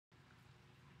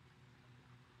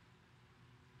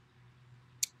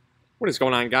What is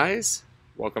going on, guys?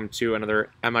 Welcome to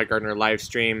another MIgardener live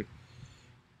stream.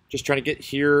 Just trying to get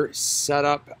here set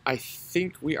up. I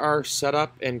think we are set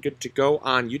up and good to go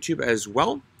on YouTube as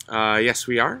well. Yes,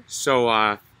 we are.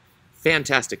 So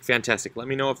fantastic, fantastic. Let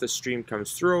me know if the stream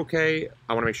comes through okay.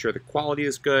 I want to make sure the quality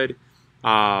is good.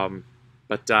 But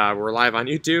we're live on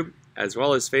YouTube as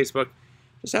well as Facebook.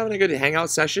 Just having a good hangout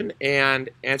session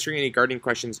and answering any gardening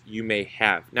questions you may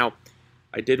have. Now,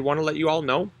 I did want to let you all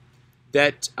know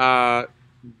that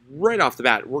right off the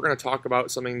bat, we're going to talk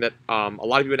about something that a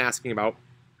lot of you have been asking about,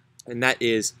 and that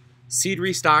is seed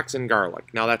restocks and garlic.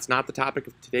 Now, that's not the topic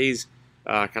of today's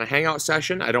kind of hangout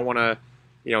session. I don't want to,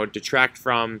 detract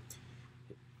from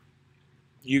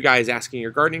you guys asking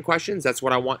your gardening questions. That's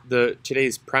what I want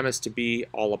today's premise to be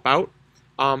all about.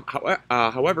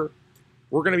 However,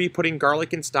 we're going to be putting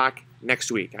garlic in stock next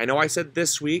week. I know I said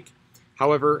this week.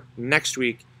 However, next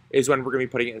week is when we're going to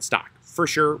be putting it in stock. For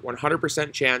sure,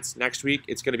 100% chance next week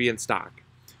it's going to be in stock.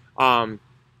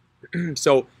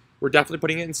 So we're definitely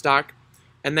putting it in stock.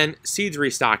 And then seeds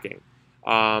restocking.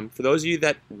 For those of you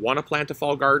that want to plant a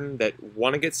fall garden, that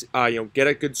want to get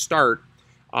a good start,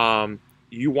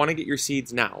 you want to get your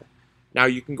seeds now. Now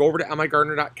you can go over to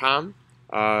MIgardener.com.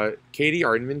 Katie,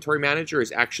 our inventory manager,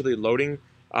 is actually loading.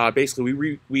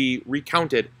 Basically, we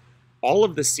recounted all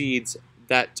of the seeds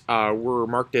that were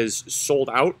marked as sold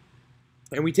out.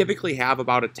 And we typically have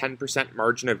about a 10%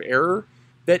 margin of error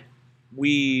that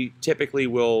we typically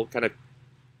will kind of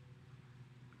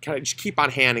just keep on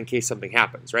hand in case something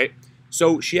happens, right?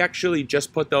 So she actually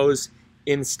just put those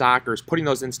in stock, or is putting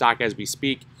those in stock as we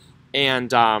speak.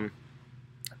 And I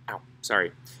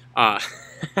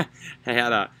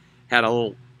had a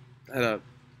pebble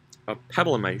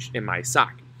in my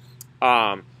sock.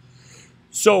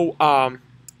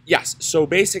 Yes. So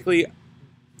basically,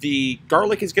 the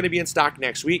garlic is going to be in stock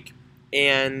next week,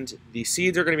 and the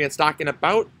seeds are going to be in stock in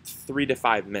about 3 to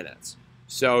 5 minutes.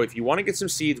 So if you want to get some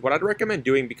seeds, what I'd recommend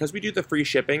doing, because we do the free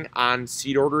shipping on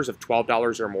seed orders of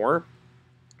 $12 or more,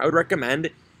 I would recommend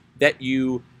that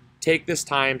you take this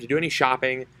time to do any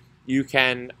shopping. You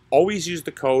can always use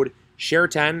the code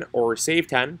SHARE10 or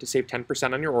SAVE10 to save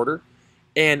 10% on your order.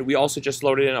 And we also just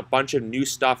loaded in a bunch of new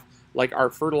stuff like our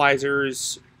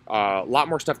fertilizers, a lot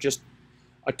more stuff, just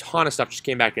a ton of stuff just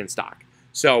came back in stock.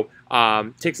 So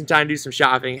take some time to do some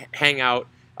shopping, hang out,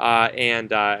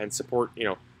 and support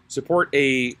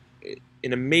an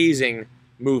amazing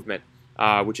movement,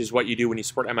 which is what you do when you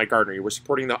support MIgardener. We're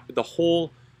supporting the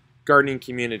whole gardening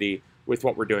community with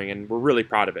what we're doing, and we're really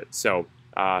proud of it. So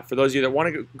for those of you that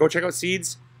want to go check out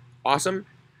seeds, awesome.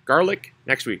 Garlic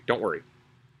next week, don't worry.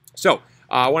 So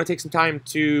I want to take some time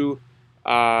to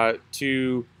answer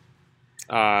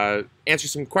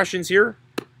some questions here.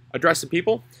 Address some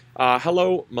people.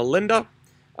 Hello, Melinda.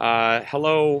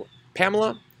 Hello,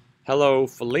 Pamela. Hello,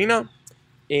 Felina.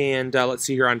 And let's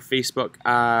see here on Facebook.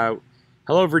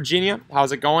 Hello, Virginia.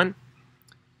 How's it going?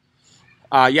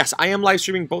 Yes, I am live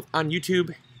streaming both on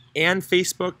YouTube and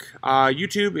Facebook.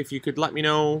 YouTube, if you could let me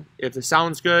know if the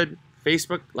sound's good.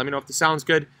 Facebook, let me know if the sound's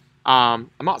good. I'm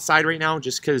outside right now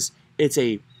just because it's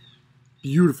a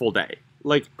beautiful day.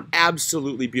 Like,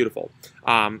 absolutely beautiful.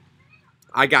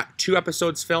 I got 2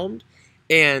 episodes filmed,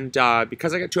 and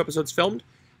because I got 2 episodes filmed,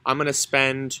 I'm going to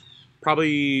spend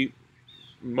probably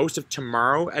most of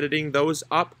tomorrow editing those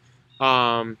up.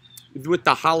 With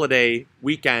the holiday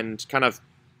weekend kind of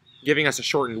giving us a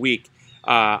shortened week,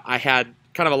 I had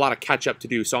kind of a lot of catch-up to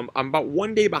do. So I'm about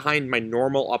 1 day behind my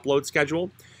normal upload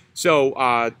schedule.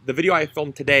 So the video I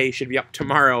filmed today should be up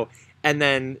tomorrow, and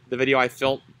then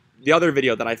the other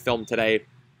video that I filmed today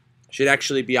should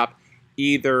actually be up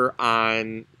either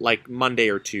on like Monday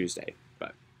or Tuesday,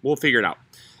 but we'll figure it out.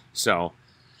 So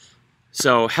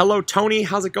hello, Tony.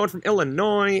 How's it going from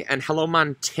Illinois? And hello,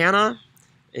 Montana.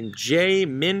 And Jay,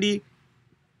 Mindy.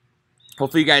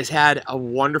 Hopefully you guys had a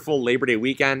wonderful Labor Day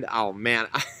weekend. Oh, man.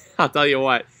 I'll tell you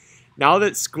what. Now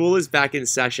that school is back in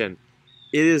session,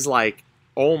 it is like,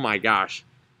 oh, my gosh.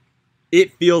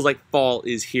 It feels like fall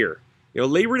is here.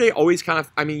 Labor Day always kind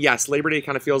of, yes, Labor Day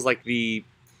kind of feels like the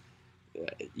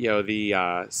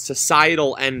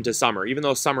societal end to summer, even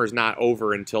though summer's not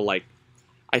over until I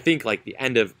think the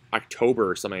end of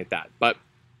October or something like that. But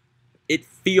it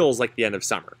feels like the end of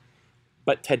summer.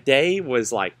 But today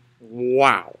was like,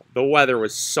 wow. The weather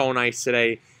was so nice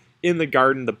today. In the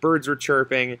garden, the birds were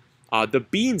chirping. The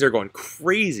beans are going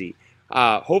crazy.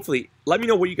 Hopefully, let me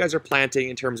know what you guys are planting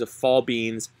in terms of fall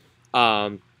beans,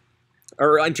 or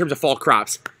in terms of fall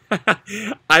crops.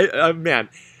 Man,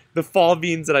 the fall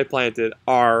beans that I planted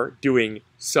are doing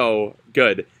so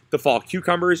good. The fall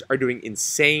cucumbers are doing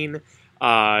insane.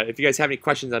 If you guys have any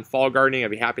questions on fall gardening,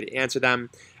 I'd be happy to answer them.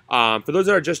 For those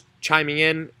that are just chiming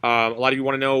in, a lot of you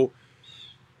want to know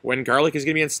when garlic is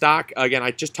going to be in stock. Again,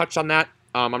 I just touched on that.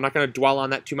 I'm not going to dwell on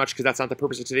that too much because that's not the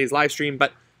purpose of today's live stream,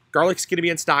 but garlic's going to be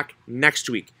in stock next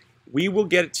week. We will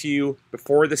get it to you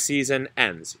before the season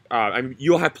ends.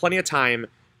 You'll have plenty of time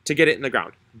to get it in the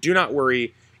ground. Do not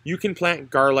worry. You can plant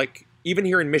garlic, even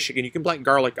here in Michigan, you can plant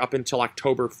garlic up until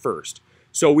October 1st.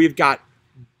 So we've got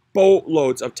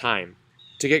boatloads of time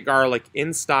to get garlic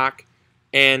in stock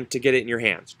and to get it in your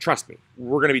hands. Trust me,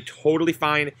 we're going to be totally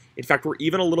fine. In fact, we're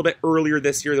even a little bit earlier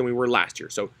this year than we were last year.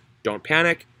 So don't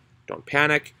panic. Don't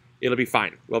panic. It'll be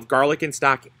fine. We'll have garlic in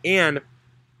stock. And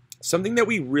something that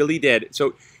we really did,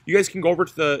 so you guys can go over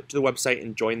to the website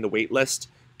and join the wait list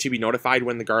to be notified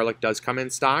when the garlic does come in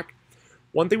stock.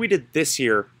 One thing we did this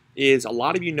year is, a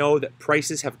lot of you know that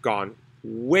prices have gone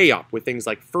way up with things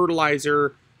like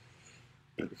fertilizer,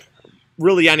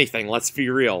 really anything, let's be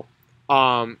real.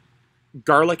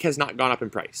 Garlic has not gone up in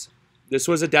price. This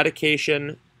was a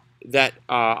dedication that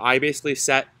I basically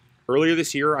set earlier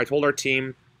this year. I told our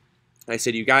team, I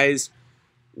said, you guys,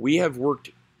 we have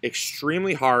worked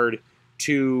extremely hard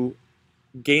to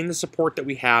gain the support that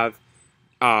we have,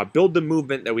 build the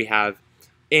movement that we have,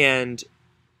 and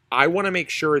I want to make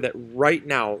sure that right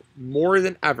now, more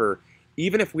than ever,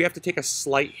 even if we have to take a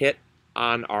slight hit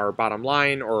on our bottom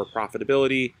line or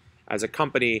profitability as a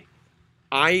company,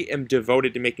 I am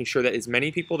devoted to making sure that as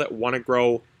many people that want to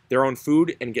grow their own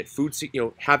food and get food,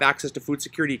 have access to food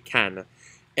security can.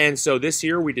 And so this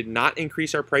year we did not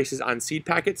increase our prices on seed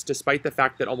packets, despite the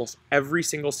fact that almost every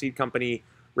single seed company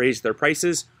raised their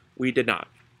prices. We did not.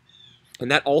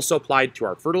 And that also applied to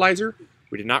our fertilizer.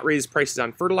 We did not raise prices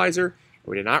on fertilizer.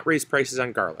 We did not raise prices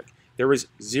on garlic. There was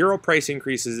 0 price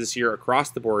increases this year across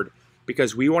the board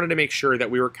because we wanted to make sure that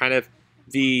we were kind of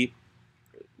the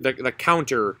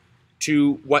counter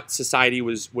to what society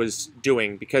was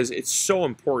doing, because it's so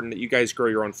important that you guys grow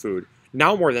your own food.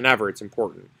 Now more than ever, it's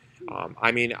important.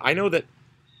 I know that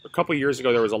a couple years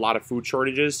ago there was a lot of food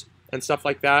shortages and stuff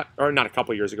like that, or not a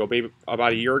couple years ago, maybe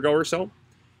about a year ago or so.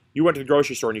 You went to the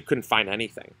grocery store and you couldn't find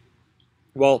anything.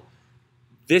 Well,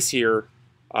 this year,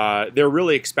 they're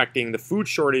really expecting the food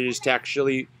shortages to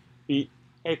actually be...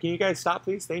 Hey, can you guys stop,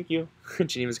 please? Thank you.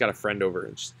 Geneva's got a friend over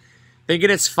and just thinking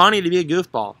it's funny to be a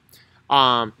goofball.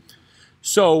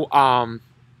 So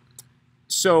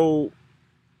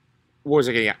what was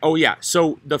I getting at? Oh, yeah.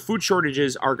 So the food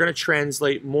shortages are going to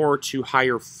translate more to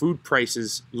higher food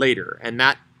prices later. And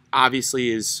that obviously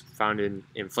is found in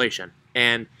inflation.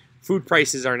 And food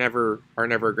prices are never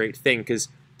a great thing because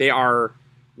they are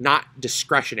not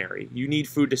discretionary. You need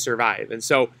food to survive. And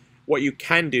so what you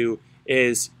can do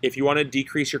is, if you want to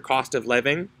decrease your cost of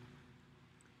living,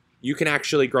 you can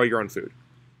actually grow your own food.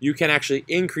 You can actually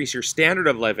increase your standard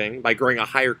of living by growing a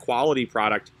higher quality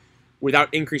product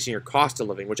without increasing your cost of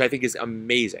living, which I think is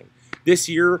amazing. This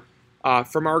year,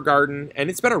 from our garden, and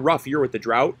it's been a rough year with the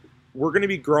drought, we're going to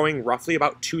be growing roughly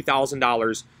about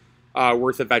 $2,000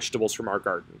 worth of vegetables from our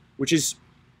garden, which is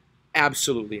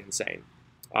absolutely insane.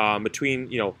 Between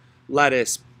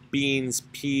lettuce, beans,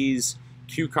 peas,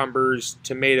 cucumbers,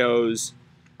 tomatoes,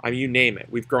 you name it,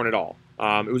 we've grown it all.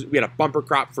 We had a bumper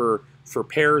crop for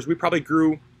pears. We probably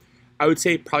grew, I would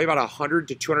say, probably about $100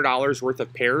 to $200 worth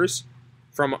of pears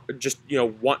from just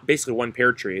basically one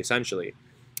pear tree essentially.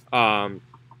 So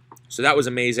that was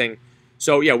amazing.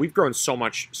 So yeah, we've grown so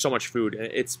much food.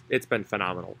 It's been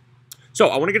phenomenal. So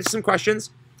I want to get to some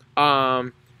questions.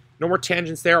 No more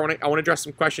tangents there. I want to address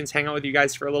some questions. Hang out with you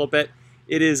guys for a little bit.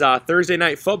 It is Thursday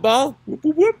night football. Whoop,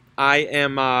 whoop, whoop. I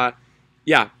am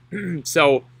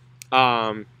so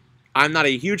I'm not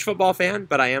a huge football fan,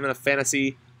 but I am in a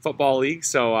fantasy football league,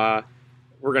 so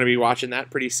we're going to be watching that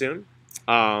pretty soon.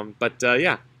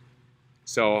 Yeah.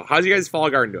 So how's you guys' fall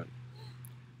garden doing?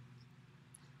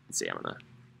 Let's see, I'm going to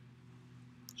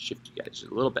shift you guys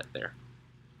a little bit there.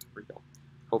 There we go.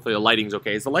 Hopefully the lighting's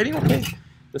okay. Is the lighting okay?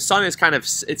 The sun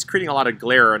is it's creating a lot of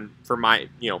glare, and from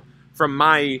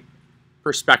my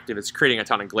perspective, it's creating a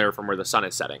ton of glare from where the sun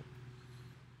is setting.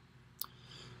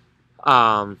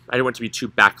 I didn't want to be too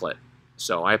backlit,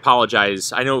 so I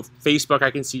apologize. I know Facebook,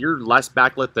 I can see you're less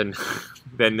backlit than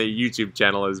the YouTube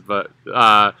channel is, but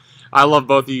I love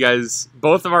both of you guys.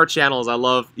 Both of our channels I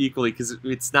love equally because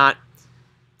it's not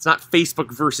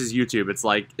Facebook versus YouTube. It's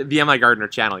like the MIgardener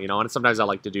channel, and sometimes I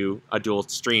like to do a dual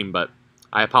stream, but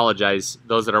I apologize.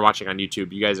 Those that are watching on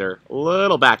YouTube, you guys are a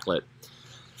little backlit.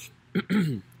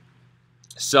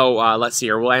 So let's see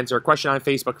here. We'll answer a question on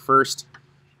Facebook first,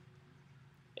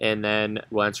 and then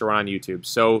we'll answer one on YouTube.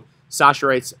 So Sasha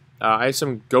writes, I have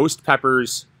some ghost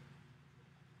peppers.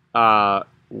 Whoa,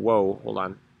 hold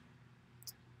on.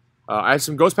 I have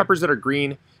some ghost peppers that are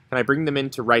green. and I bring them in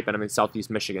to ripen. I'm in Southeast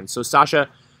Michigan. So Sasha,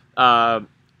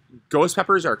 ghost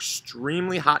peppers are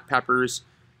extremely hot peppers.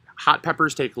 Hot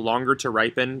peppers take longer to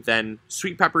ripen than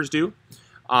sweet peppers do,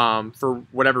 for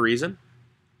whatever reason.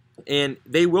 And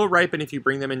they will ripen if you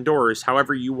bring them indoors.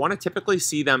 However, you want to typically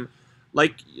see them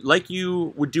like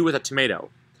you would do with a tomato.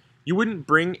 You wouldn't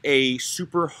bring a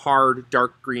super hard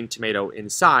dark green tomato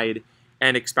inside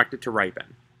and expect it to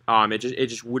ripen. It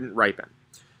just wouldn't ripen.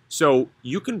 So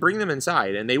you can bring them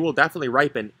inside and they will definitely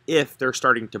ripen if they're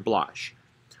starting to blush.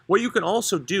 What you can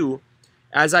also do,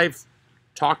 as I've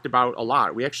talked about a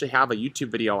lot, we actually have a YouTube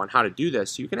video on how to do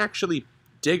this. You can actually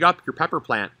dig up your pepper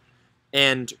plant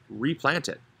and replant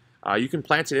it. You can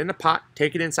plant it in a pot,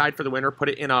 take it inside for the winter, put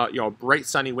it in a bright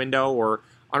sunny window or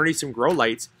underneath some grow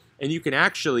lights, and you can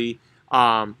actually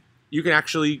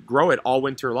grow it all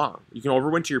winter long. You can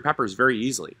overwinter your peppers very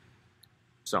easily.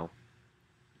 So,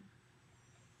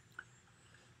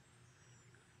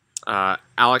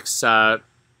 Alex,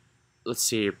 let's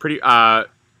see, pretty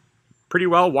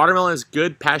well. Watermelon is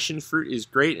good, passion fruit is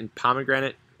great, and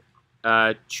pomegranate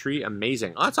tree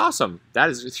amazing. Oh, that's awesome.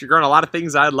 That is, you're growing a lot of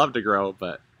things I'd love to grow,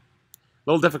 but a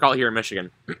little difficult here in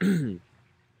Michigan.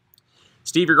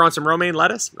 Steve, you're growing some romaine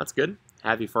lettuce. That's good.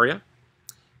 Happy for you.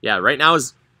 Yeah, right now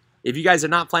is, if you guys have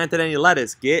not planted any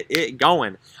lettuce, get it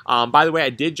going. By the way,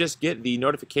 I did just get the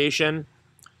notification,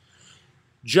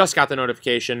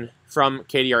 from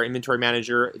Katie, our inventory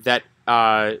manager, that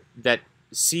that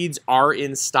seeds are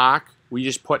in stock. We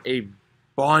just put a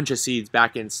bunch of seeds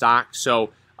back in stock. So,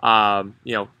 don't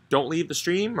leave the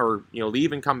stream, or,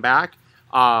 leave and come back.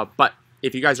 But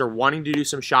if you guys are wanting to do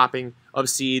some shopping of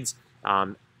seeds,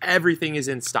 everything is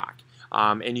in stock.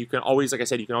 And you can always, like I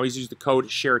said, you can always use the code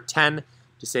SHARE10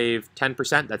 to save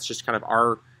 10%. That's just kind of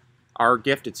our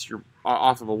gift. It's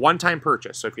off of a one-time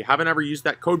purchase. So if you haven't ever used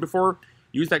that code before,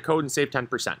 use that code and save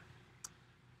 10%.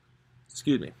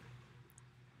 Excuse me.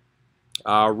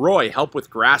 Roy, help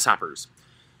with grasshoppers.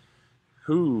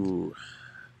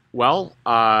 Well,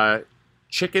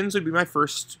 chickens would be my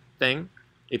first thing.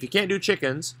 If you can't do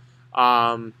chickens,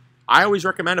 I always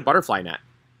recommend a butterfly net.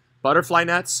 Butterfly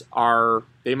nets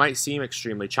they might seem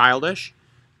extremely childish,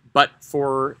 but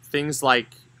for things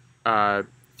like the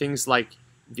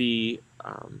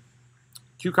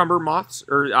cucumber moths,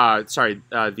 or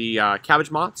the cabbage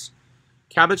moths.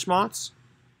 Cabbage moths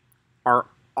are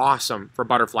awesome for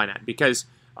butterfly net because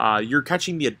you're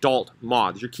catching the adult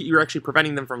moths. You're actually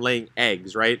preventing them from laying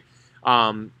eggs, right?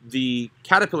 The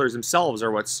caterpillars themselves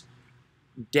are what's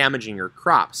damaging your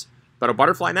crops. But a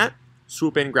butterfly net,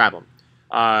 swoop in and grab them.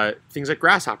 Things like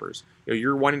grasshoppers.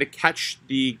 You're wanting to catch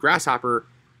the grasshopper,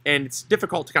 and it's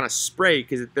difficult to kind of spray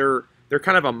because they're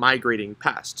kind of a migrating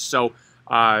pest. So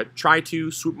try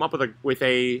to swoop them up with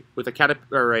a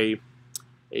caterpillar or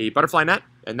a butterfly net,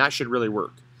 and that should really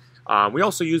work. We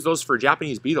also use those for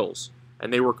Japanese beetles,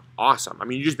 and they work awesome. I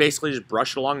mean, you just basically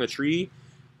brush it along the tree,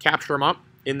 capture them up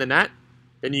in the net,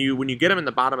 then when you get them in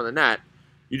the bottom of the net,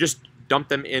 you just dump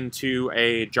them into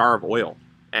a jar of oil,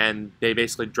 and they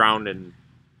basically drown in,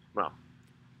 well,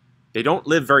 they don't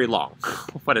live very long.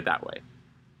 We'll put it that way.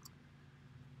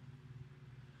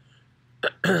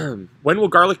 When will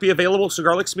garlic be available? So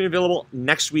garlic's going to be available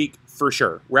next week for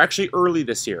sure. We're actually early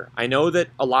this year. I know that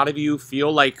a lot of you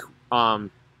feel like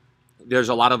there's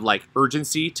a lot of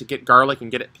urgency to get garlic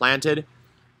and get it planted.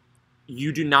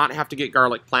 You do not have to get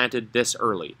garlic planted this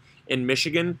early. In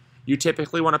Michigan, you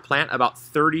typically want to plant about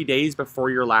 30 days before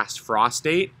your last frost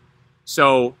date.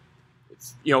 So,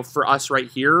 for us right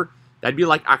here, that'd be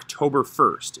like October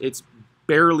 1st. It's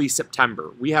barely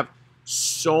September. We have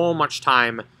so much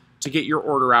time to get your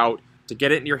order out, to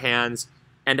get it in your hands,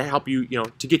 and to help you,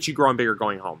 to get you growing bigger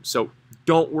going home. So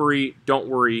don't worry, don't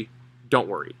worry, don't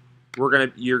worry. We're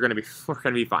gonna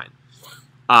be fine.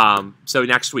 So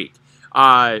next week,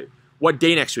 what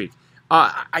day next week?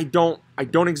 I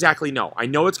don't exactly know. I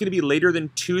know it's gonna be later than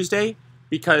Tuesday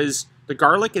because the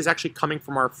garlic is actually coming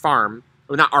from our farm.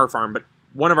 Well, not our farm, but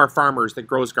one of our farmers that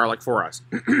grows garlic for us.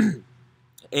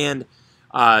 And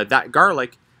that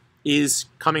garlic is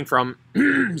coming from,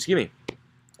 excuse me,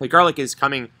 the garlic is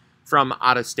coming from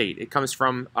out of state. It comes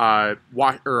from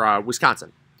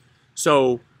Wisconsin.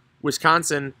 So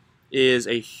Wisconsin is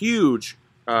a huge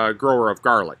grower of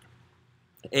garlic.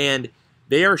 And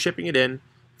they are shipping it in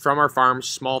from our farm,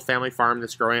 small family farm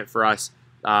that's growing it for us.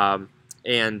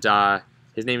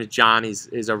 His name is John.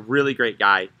 He's a really great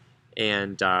guy.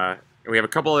 And we have a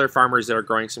couple other farmers that are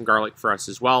growing some garlic for us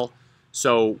as well.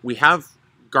 So we have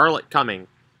garlic coming,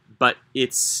 but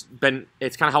it's kind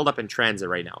of held up in transit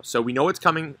right now. So we know it's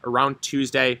coming around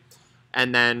Tuesday,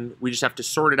 and then we just have to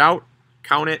sort it out,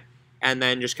 count it, and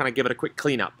then just kind of give it a quick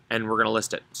cleanup, and we're going to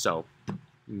list it. So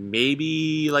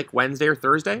maybe like Wednesday or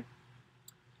Thursday.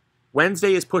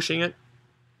 Wednesday is pushing it.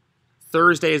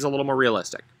 Thursday is a little more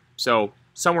realistic. So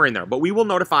somewhere in there. But we will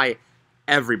notify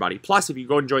everybody. Plus, if you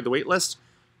go and join the wait list,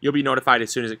 you'll be notified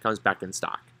as soon as it comes back in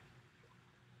stock.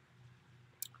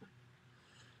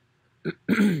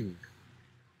 Can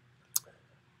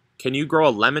you grow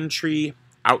a lemon tree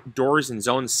outdoors in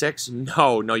zone 6?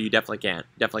 No, you definitely can't.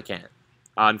 Definitely can't.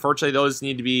 Unfortunately, those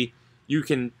need to be, you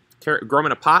can grow them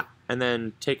in a pot and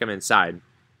then take them inside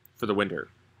for the winter.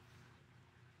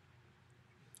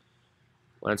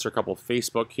 We'll answer a couple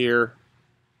Facebook here.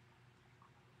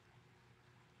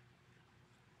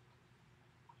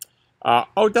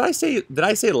 Oh, did I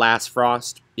say last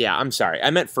frost? Yeah, I'm sorry. I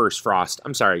meant first frost.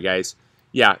 I'm sorry, guys.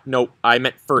 Yeah, no, I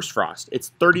meant first frost. It's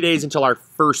 30 days until our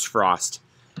first frost.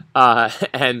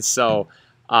 And so,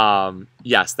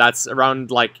 yes, that's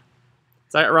around like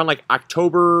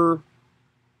October,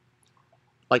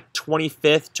 like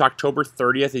 25th to October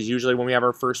 30th is usually when we have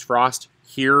our first frost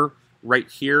here, right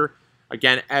here.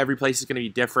 Again, every place is going to be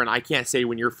different. I can't say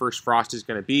when your first frost is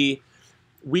going to be.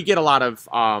 We get a lot of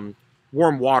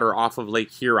warm water off of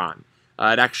Lake Huron.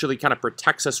 It actually kind of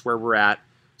protects us where we're at,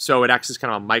 so it acts as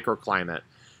kind of a microclimate.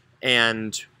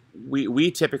 And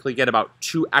we typically get about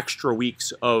 2 extra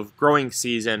weeks of growing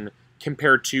season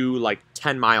compared to like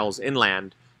 10 miles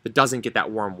inland that doesn't get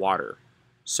that warm water.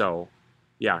 So,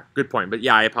 yeah, good point. But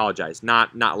yeah, I apologize.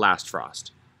 Not last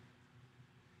frost.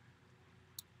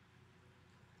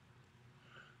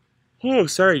 Oh,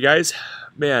 sorry, guys.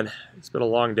 Man, it's been a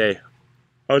long day.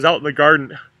 I was out in the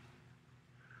garden.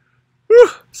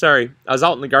 Whew, sorry. I was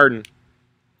out in the garden.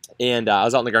 And I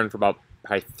was out in the garden for about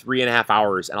probably 3.5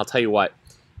 hours. And I'll tell you what,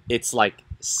 it's like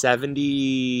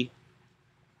 72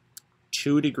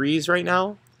 degrees right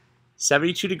now.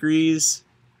 72 degrees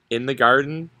in the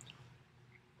garden.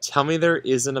 Tell me there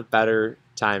isn't a better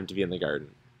time to be in the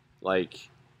garden. Like,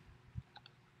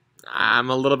 I'm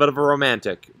a little bit of a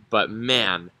romantic, but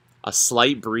man, a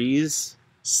slight breeze,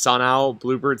 sun out,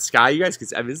 bluebird sky. You guys can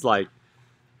see, I mean, it's like,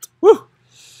 woo,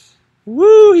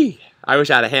 woo. I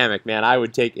wish I had a hammock, man. I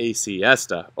would take a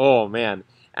siesta. Oh, man.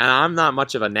 And I'm not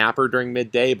much of a napper during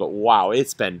midday, but wow,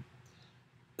 it's been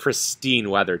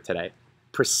pristine weather today.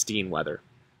 Pristine weather.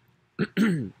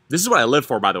 This is what I live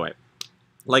for, by the way.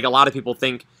 Like, a lot of people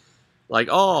think, like,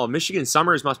 oh, Michigan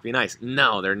summers must be nice.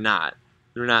 No, they're not.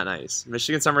 They're not nice.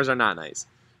 Michigan summers are not nice.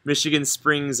 Michigan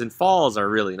springs and falls are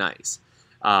really nice.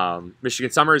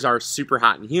 Michigan summers are super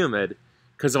hot and humid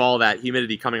because of all that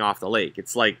humidity coming off the lake.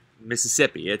 It's like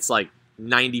Mississippi. It's like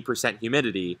 90%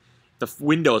 humidity. The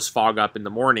windows fog up in the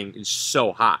morning. It's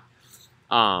so hot.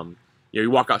 You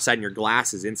walk outside and your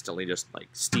glasses instantly just like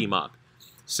steam up.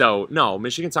 So no,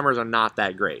 Michigan summers are not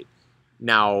that great.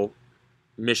 Now,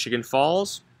 Michigan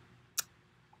falls,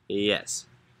 yes,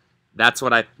 that's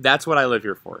what I live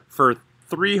here for. For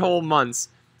 3 whole months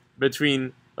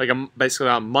between like basically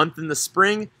a month in the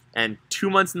spring and 2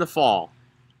 months in the fall.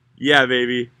 Yeah,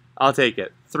 baby, I'll take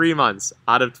it. 3 months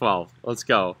out of 12. Let's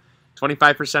go.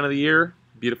 25% of the year,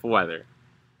 beautiful weather.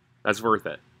 That's worth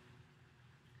it.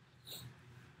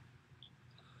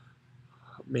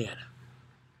 Man.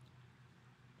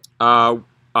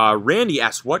 Randy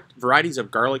asks, what varieties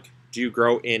of garlic do you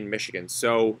grow in Michigan?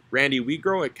 So, Randy, we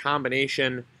grow a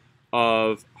combination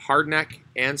of hardneck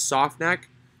and softneck.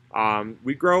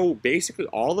 We grow basically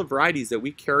all the varieties that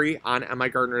we carry on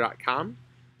MIgardener.com.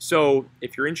 So,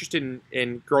 if you're interested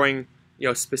in growing,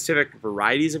 specific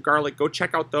varieties of garlic, go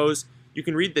check out those. You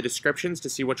can read the descriptions to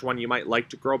see which one you might like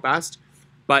to grow best.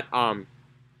 But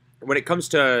when it comes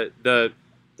to the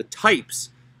types,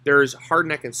 there's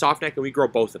hardneck and softneck, and we grow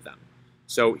both of them.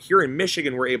 So here in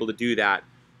Michigan, we're able to do that.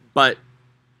 But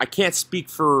I can't speak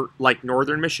for like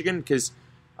northern Michigan because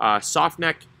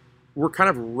softneck, we're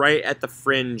kind of right at the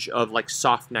fringe of like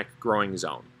softneck growing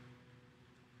zone.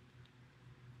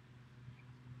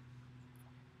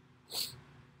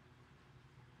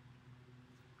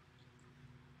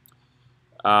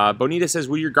 Bonita says,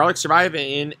 will your garlic survive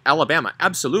in Alabama?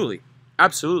 Absolutely.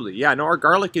 Absolutely. Yeah, no, our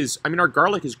garlic is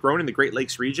grown in the Great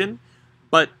Lakes region,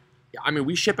 but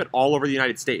we ship it all over the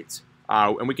United States,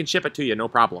 and we can ship it to you, no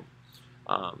problem.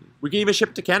 We can even ship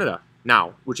it to Canada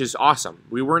now, which is awesome.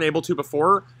 We weren't able to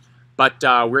before, but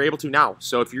we're able to now.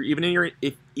 So if you're even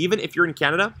if you're in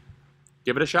Canada,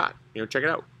 give it a shot. Check it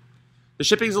out. The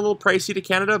shipping is a little pricey to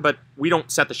Canada, but we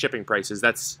don't set the shipping prices.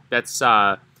 That's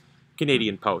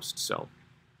Canadian Post. So.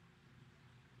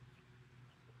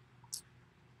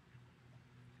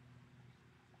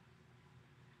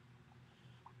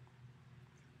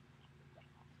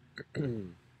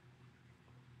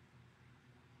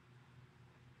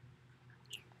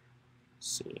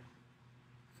 see.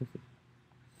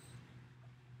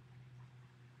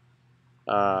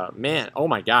 Man, oh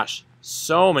my gosh,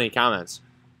 so many comments.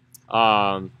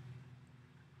 Will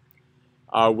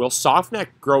softneck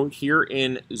grow here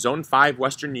in Zone 5,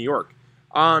 Western New York?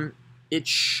 It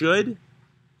should,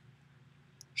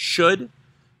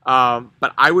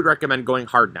 but I would recommend going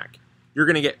hardneck. You're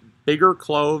going to get bigger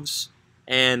cloves,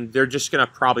 and they're just going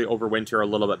to probably overwinter a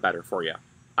little bit better for you.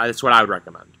 That's what I would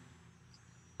recommend.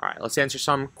 All right, let's answer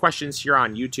some questions here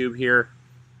on YouTube here.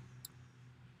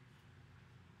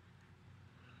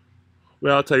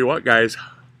 Well, I'll tell you what, guys.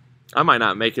 I might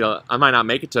not make it. I might not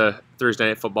make it to Thursday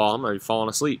Night Football. I'm gonna be falling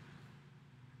asleep.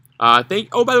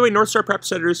 Oh, by the way, North Star Prep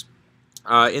Setters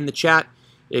in the chat.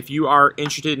 If you are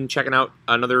interested in checking out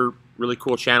another really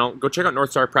cool channel, go check out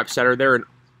North Star Prep Setter. They're a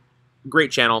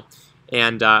great channel,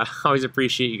 and I always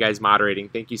appreciate you guys moderating.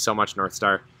 Thank you so much, North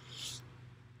Star.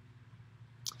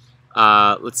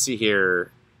 Let's see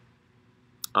here.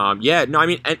 Yeah, no, I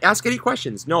mean, ask any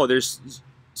questions. No, there's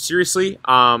seriously.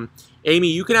 Amy,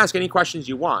 you can ask any questions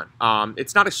you want.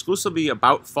 It's not exclusively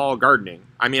about fall gardening.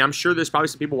 I mean, I'm sure there's probably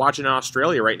some people watching in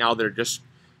Australia right now that are just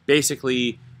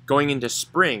basically going into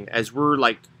spring as we're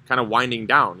like kind of winding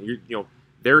down. You know,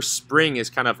 their spring is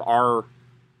kind of our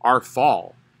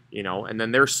fall, you know, and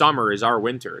then their summer is our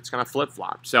winter. It's kind of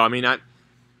flip-flopped. So, I mean,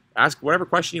 ask whatever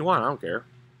question you want. I don't care.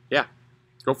 Yeah,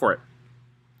 go for it.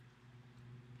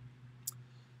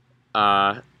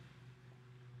 Let's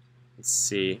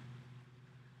see.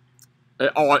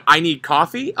 Oh, I need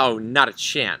coffee? Oh, not a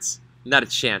chance. Not a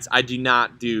chance. I do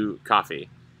not do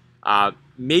coffee.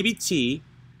 Maybe tea,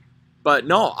 but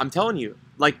no, I'm telling you,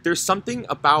 like, there's something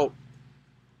about,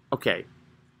 okay,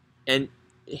 and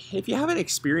if you haven't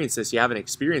experienced this, you haven't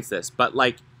experienced this, but,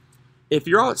 like, if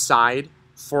you're outside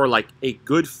for, like, a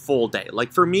good full day,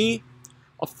 like, for me,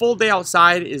 a full day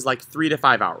outside is, like, 3 to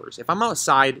 5 hours. If I'm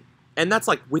outside, and that's,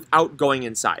 like, without going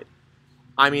inside,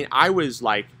 I mean,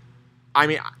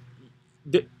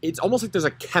 it's almost like there's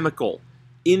a chemical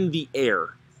in the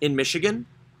air in Michigan,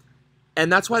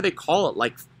 and that's why they call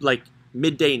it like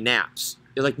midday naps.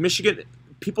 Like Michigan,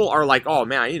 people are like, oh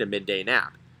man, I need a midday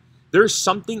nap. There's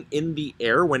something in the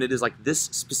air when it is like this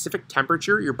specific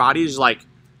temperature, your body is like,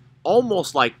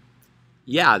 almost like,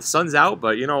 yeah, the sun's out,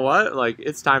 but you know what? Like,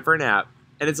 it's time for a nap.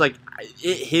 And it's like,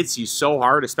 it hits you so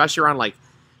hard, especially around like,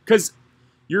 because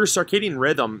your circadian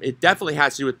rhythm, it definitely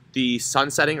has to do with the sun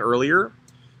setting earlier.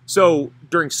 So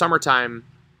during summertime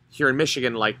here in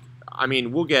Michigan, like, I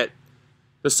mean, we'll get,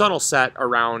 the sun will set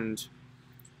around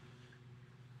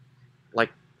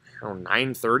like, I don't know,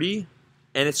 9:30,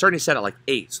 and it's starting to set at like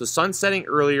 8. So the sun's setting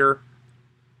earlier,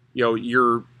 you know,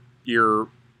 your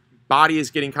body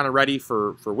is getting kind of ready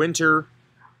for winter.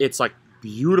 It's like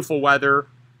beautiful weather.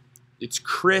 It's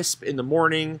crisp in the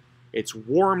morning. It's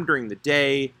warm during the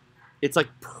day. It's like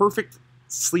perfect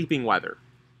sleeping weather.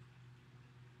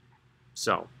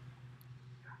 So,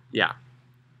 yeah.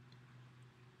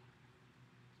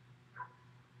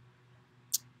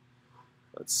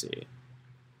 Let's see.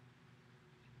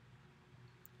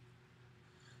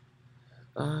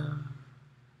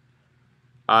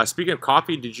 Speaking of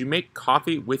coffee, did you make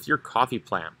coffee with your coffee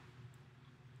plant?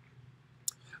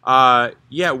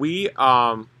 Yeah, we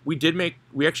actually did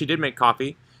make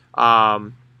coffee.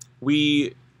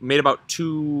 We made about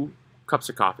 2 cups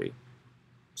of coffee.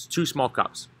 It's 2 small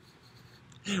cups.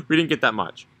 We didn't get that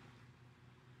much.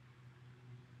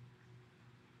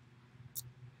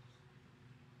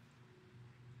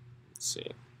 Let's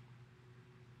see.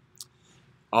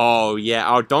 Oh,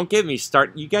 yeah. Oh, don't get me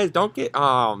started. You guys don't get...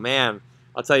 Oh, man.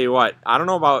 I'll tell you what. I don't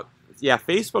know about... Yeah,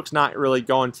 Facebook's not really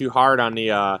going too hard on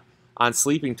the on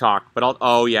sleeping talk, but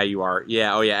oh, yeah, you are.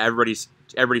 Yeah, oh, yeah. Everybody's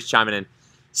chiming in.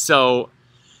 So,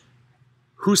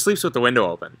 who sleeps with the window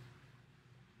open?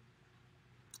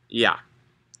 Yeah.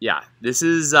 Yeah, this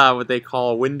is what they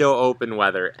call window open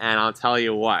weather, and I'll tell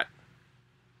you what,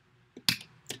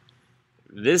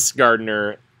 this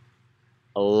gardener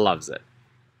loves it.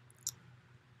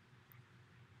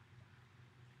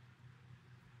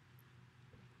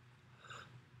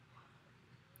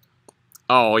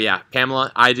 Oh yeah,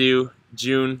 Pamela, I do.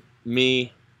 June,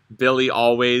 me, Billy,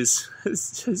 always.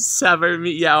 7,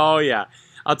 me, yeah, oh yeah.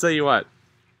 I'll tell you what.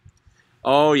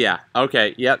 Oh yeah,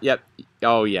 okay, yep.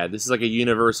 Oh yeah, this is like a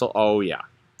universal, oh yeah.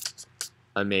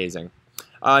 Amazing.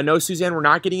 No, Suzanne, we're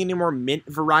not getting any more mint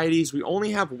varieties. We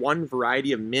only have 1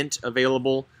 variety of mint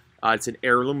available. It's an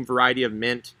heirloom variety of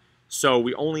mint. So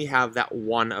we only have that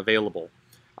 1 available.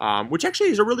 Which actually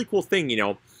is a really cool thing, you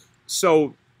know.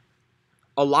 So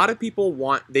a lot of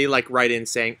people they like write in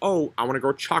saying, oh, I want to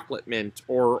grow chocolate mint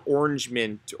or orange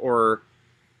mint or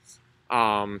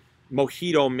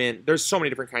mojito mint. There's so many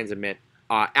different kinds of mint.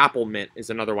 Apple mint is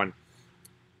another one.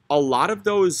 A lot of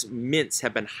those mints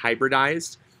have been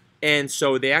hybridized, and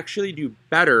so they actually do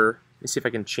better. Let me see if I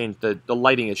can change the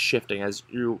lighting is shifting as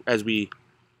the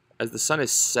sun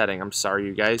is setting. I'm sorry,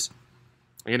 you guys.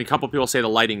 I'm getting a couple people say the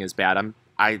lighting is bad.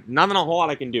 Nothing a whole lot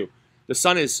I can do. The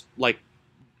sun is like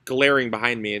glaring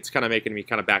behind me. It's kind of making me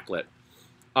kind of backlit.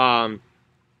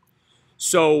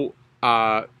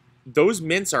 Those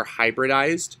mints are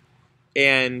hybridized,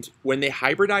 and when they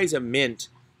hybridize a mint,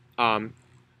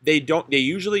 they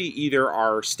usually either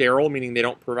are sterile, meaning they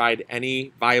don't provide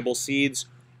any viable seeds,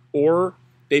 or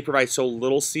they provide so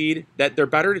little seed that they're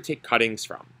better to take cuttings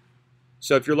from.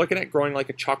 So if you're looking at growing like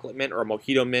a chocolate mint or a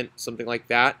mojito mint, something like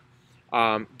that,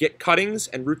 get cuttings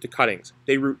and root the cuttings.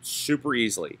 They root super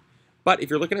easily. But if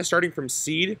you're looking at starting from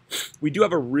seed, we do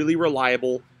have a really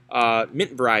reliable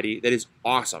mint variety that is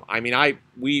awesome. I mean,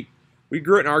 we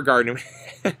grew it in our garden.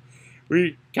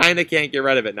 We kind of can't get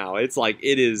rid of it now. It's like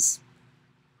it is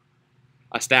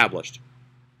established.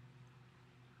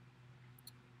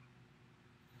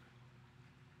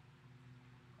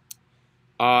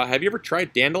 Have you ever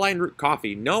tried dandelion root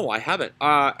coffee? No, I haven't.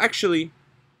 Actually,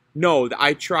 no.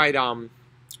 I tried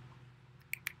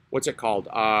what's it called?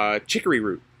 Chicory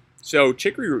root. So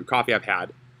chicory root coffee I've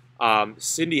had.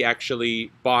 Cindy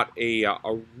actually bought a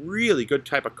really good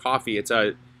type of coffee. It's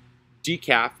a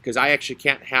decaf because I actually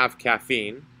can't have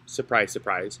caffeine. Surprise,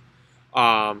 surprise.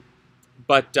 She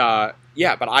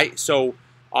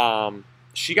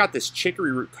got this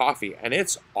chicory root coffee, and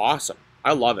it's awesome.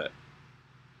 I love it.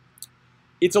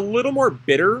 It's a little more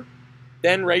bitter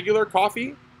than regular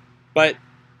coffee, but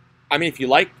I mean, if you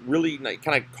like really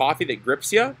kind of coffee that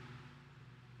grips you,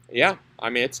 yeah, I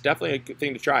mean, it's definitely a good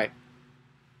thing to try.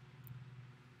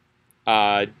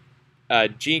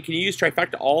 Gene, can you use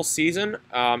Trifecta all season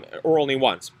or only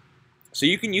once? So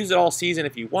you can use it all season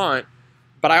if you want,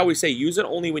 but I always say use it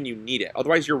only when you need it.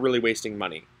 Otherwise, you're really wasting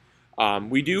money.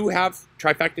 We do have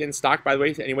Trifecta in stock, by the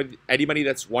way, to anybody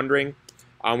that's wondering.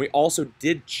 We also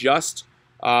did just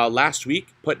last week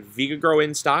put VegaGrow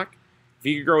in stock.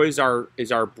 VegaGrow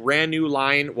is our brand new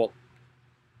line. Well,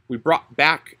 we brought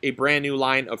back a brand new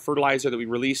line of fertilizer that we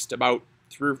released about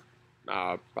 4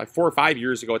 or 5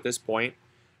 years ago at this point.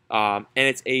 And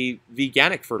it's a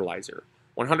veganic fertilizer.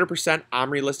 100%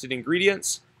 OMRI listed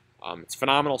ingredients. It's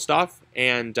phenomenal stuff,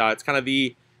 and it's kind of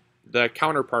the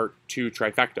counterpart to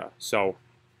Trifecta. So,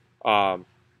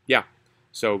 yeah,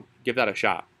 so give that a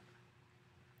shot.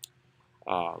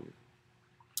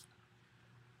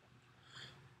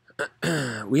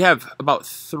 We have about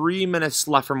 3 minutes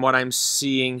left from what I'm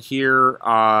seeing here.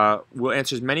 We'll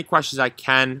answer as many questions as I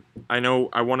can. I know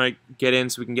I want to get in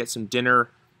so we can get some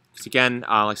dinner. Because again, like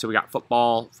I said, we got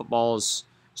football. Football is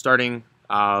starting.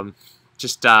 Want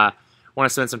to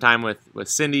spend some time with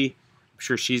Cindy. I'm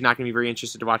sure she's not going to be very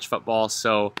interested to watch football.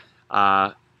 So,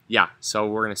 yeah. So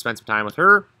we're going to spend some time with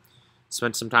her.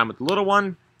 Spend some time with the little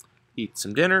one. Eat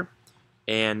some dinner.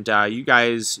 And you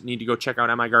guys need to go check out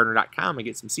MIgardener.com and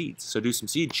get some seeds. So do some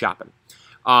seed shopping.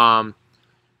 Good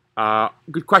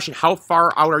question. How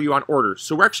far out are you on orders?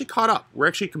 So we're actually caught up. We're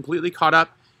actually completely caught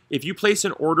up. If you place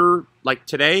an order like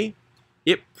today,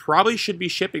 it probably should be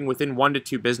shipping within 1 to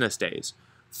 2 business days.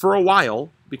 For a while,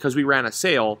 because we ran a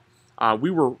sale, we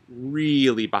were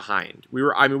really behind. We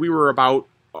were about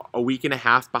a week and a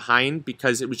half behind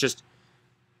because it was just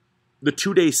the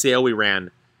 2-day sale we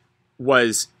ran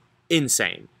was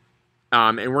insane.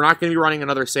 And we're not going to be running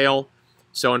another sale.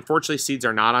 So unfortunately, seeds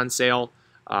are not on sale.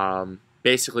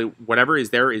 Basically, whatever is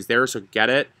there, so get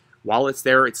it. While it's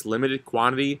there, it's limited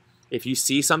quantity. If you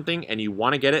see something and you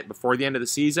want to get it before the end of the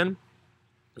season,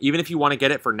 even if you want to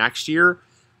get it for next year,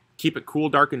 keep it cool,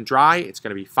 dark, and dry. It's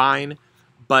going to be fine.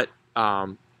 But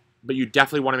you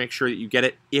definitely want to make sure that you get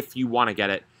it if you want to get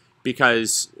it.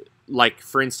 Because, like,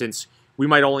 for instance, we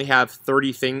might only have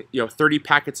 30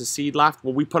 packets of seed left.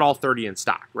 Well, we put all 30 in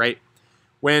stock, right?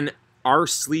 When our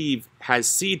sleeve has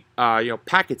seed,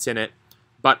 packets in it,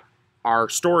 but our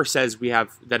store says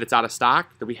that it's out of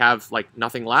stock, that we have like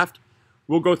nothing left,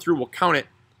 we'll go through, we'll count it,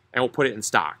 and we'll put it in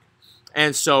stock.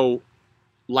 And so,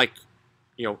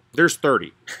 there's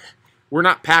 30. We're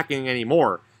not packing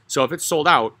anymore. So if it's sold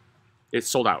out, it's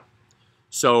sold out.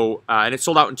 So, and it's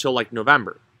sold out until like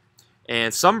November.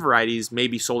 And some varieties may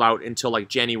be sold out until like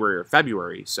January or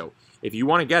February. So if you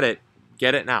want to get it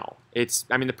now.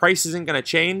 The price isn't going to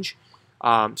change.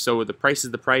 So the price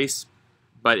is the price.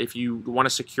 But if you want to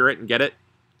secure it and get it,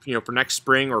 for next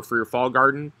spring or for your fall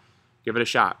garden, give it a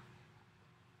shot.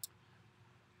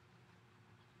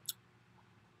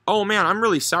 Oh man, I'm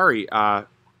really sorry. I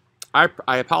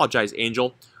apologize,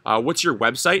 Angel. What's your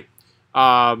website?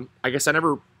 I guess I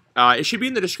never, it should be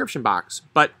in the description box,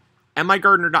 but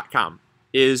MIgardener.com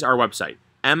is our website.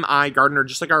 MIgardener,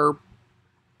 just like our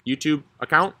YouTube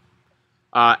account,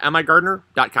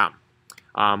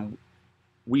 MIgardener.com.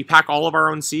 We pack all of our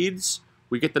own seeds.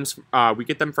 We get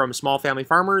them from small family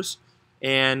farmers,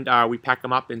 and we pack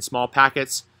them up in small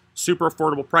packets. Super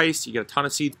affordable price. You get a ton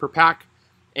of seeds per pack,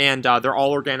 and they're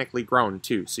all organically grown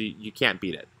too, so you can't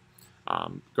beat it.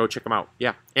 Go check them out.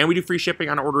 Yeah, and we do free shipping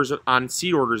on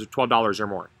seed orders of $12 or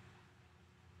more.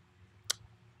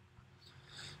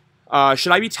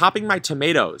 Should I be topping my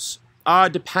tomatoes?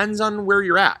 Depends on where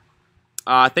you're at.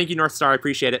 Thank you, North Star. I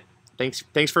appreciate it.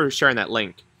 Thanks for sharing that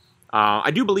link.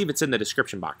 I do believe it's in the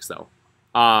description box, though.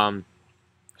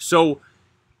 So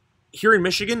here in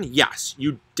Michigan, yes,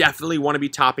 you definitely want to be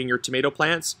topping your tomato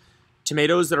plants.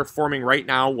 Tomatoes that are forming right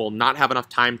now will not have enough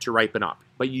time to ripen up,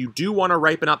 but you do want to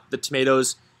ripen up the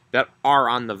tomatoes that are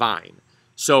on the vine.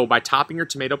 So by topping your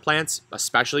tomato plants,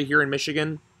 especially here in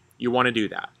Michigan, you want to do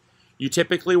that. You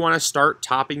typically want to start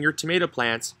topping your tomato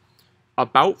plants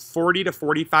about 40 to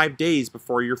 45 days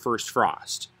before your first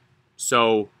frost.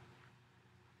 So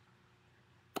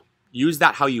use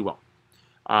that how you will.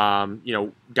 Down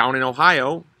in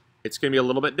Ohio, it's going to be a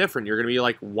little bit different. You're going to be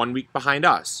like 1 week behind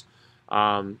us.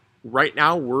 Right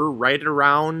now, we're right at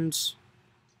around,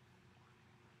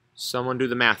 someone do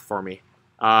the math for me,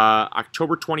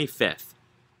 October 25th.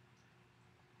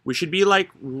 We should be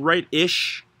like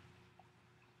right-ish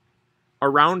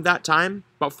around that time,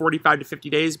 about 45 to 50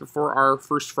 days before our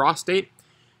first frost date.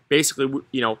 Basically,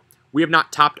 we have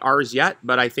not topped ours yet,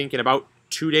 but I think in about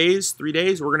 2 days, 3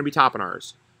 days, we're going to be topping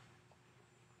ours.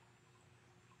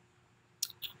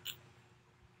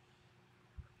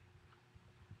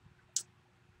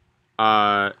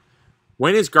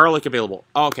 When is garlic available?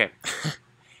 Oh, okay.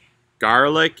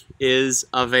 Garlic is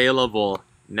available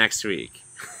next week.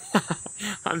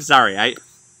 I'm sorry. I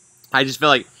just feel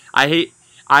like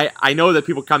I know that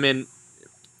people come in,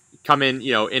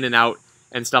 in and out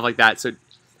and stuff like that. So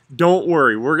don't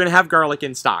worry. We're going to have garlic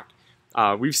in stock.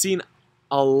 We've seen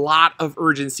a lot of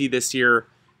urgency this year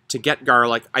to get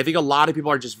garlic. I think a lot of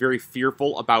people are just very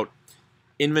fearful about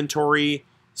inventory,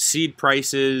 seed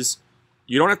prices.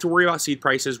 You don't have to worry about seed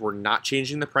prices. We're not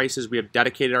changing the prices. We have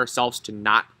dedicated ourselves to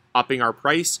not upping our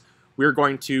price. We're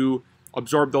going to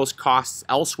absorb those costs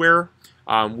elsewhere.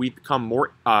 We become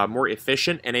more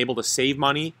efficient and able to save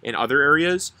money in other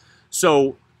areas.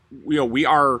 So,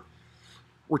 we're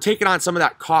taking on some of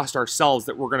that cost ourselves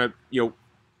that we're going to,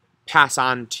 pass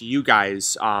on to you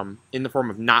guys in the form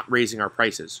of not raising our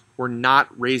prices. We're not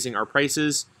raising our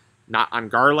prices, not on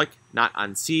garlic, not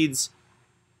on seeds.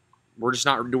 We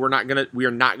are not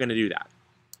gonna do that.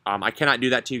 I cannot do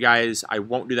that to you guys. I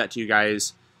won't do that to you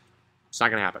guys. It's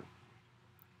not gonna happen.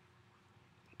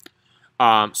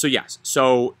 So yes,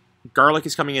 so garlic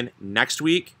is coming in next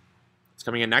week. It's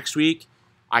coming in next week.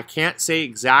 I can't say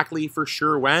exactly for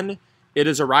sure when. It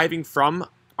is arriving from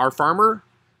our farmer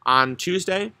on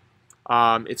Tuesday.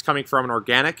 It's coming from an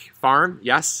organic farm.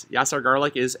 Yes, our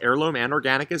garlic is heirloom and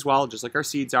organic as well, just like our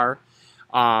seeds are.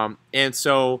 And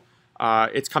so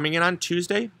it's coming in on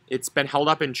Tuesday. It's been held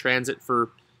up in transit for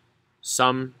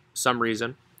some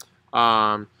reason.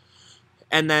 And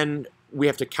then we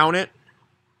have to count it,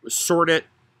 sort it,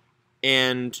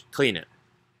 and clean it.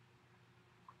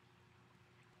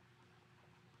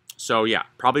 So yeah,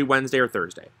 probably Wednesday or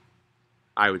Thursday,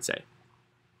 I would say.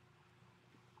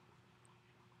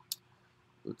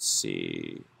 Let's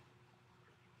see.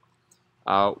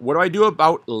 What do I do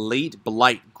about late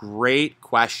blight? Great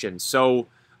question. So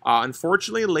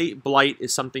unfortunately, late blight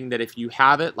is something that if you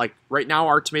have it, like right now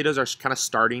our tomatoes are kind of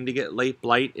starting to get late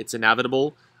blight. It's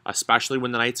inevitable, especially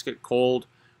when the nights get cold.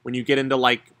 When you get into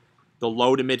like the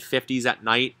low to mid 50s at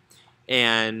night,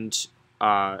 and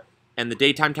the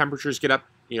daytime temperatures get up,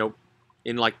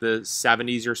 in like the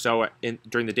 70s or so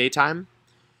during the daytime,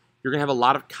 you're gonna have a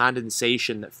lot of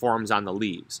condensation that forms on the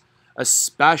leaves.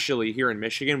 Especially here in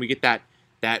Michigan, we get that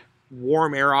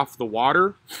warm air off the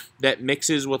water that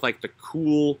mixes with like the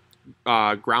cool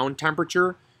ground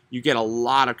temperature. You get a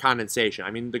lot of condensation.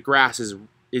 I mean, the grass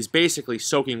is basically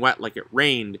soaking wet like it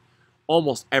rained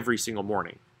almost every single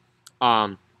morning.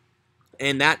 And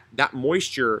that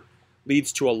moisture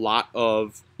leads to a lot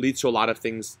of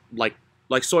things like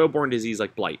soil-borne disease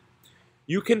like blight.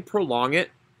 You can prolong it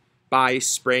by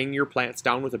spraying your plants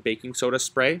down with a baking soda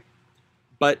spray,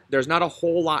 but there's not a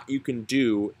whole lot you can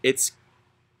do. It's,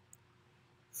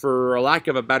 for a lack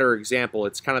of a better example,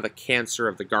 it's kind of the cancer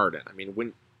of the garden. I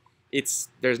mean,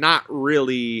 there's not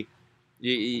really,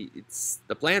 the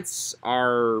plants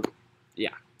are,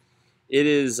 yeah, it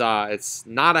is, it's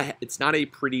not a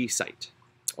pretty sight.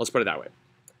 Let's put it that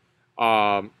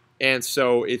way. And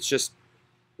so it's just,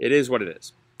 it is what it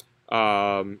is.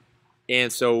 And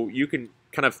so you can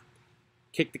kind of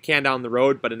kick the can down the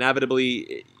road, but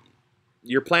inevitably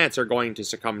your plants are going to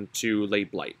succumb to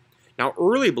late blight. Now,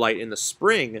 early blight in the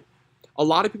spring, a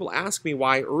lot of people ask me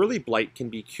why early blight can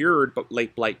be cured, but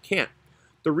late blight can't.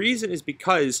 The reason is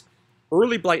because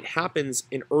early blight happens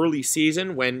in early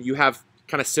season when you have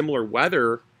kind of similar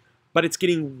weather, but it's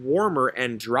getting warmer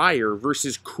and drier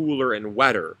versus cooler and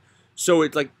wetter. So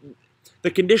it's like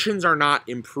the conditions are not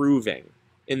improving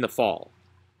in the fall.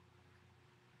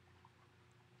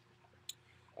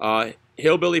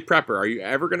 Hillbilly Prepper, are you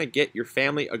ever going to get your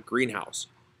family a greenhouse?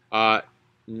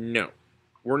 No,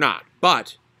 we're not.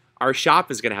 But our shop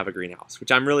is going to have a greenhouse,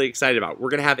 which I'm really excited about. We're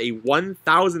going to have a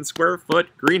 1,000 square foot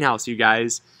greenhouse, you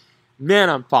guys. Man,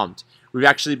 I'm pumped. We've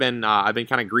actually been, I've been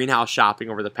kind of greenhouse shopping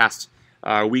over the past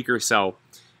week or so,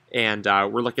 and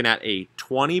we're looking at a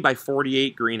 20 by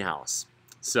 48 greenhouse.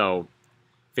 So,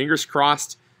 fingers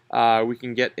crossed, we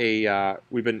can get a,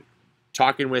 we've been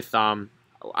talking with,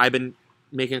 I've been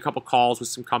making a couple calls with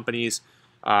some companies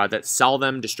that sell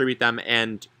them, distribute them,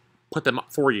 and put them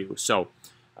up for you. So,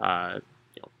 you know,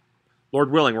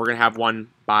 Lord willing, we're going to have one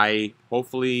by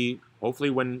hopefully probably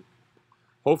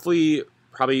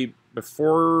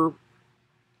before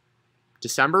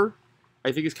December,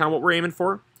 I think is kind of what we're aiming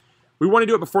for. We want to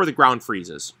do it before the ground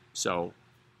freezes. So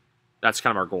that's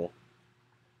kind of our goal.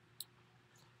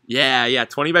 Yeah,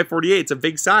 20 by 48. It's a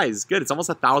big size. Good. It's almost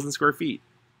 1,000 square feet.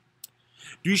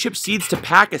 Do you ship seeds to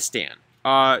Pakistan?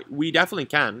 We definitely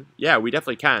can. Yeah, we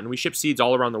definitely can. We ship seeds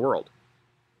all around the world.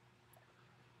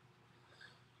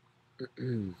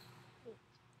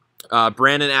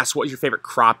 Brandon asks, what is your favorite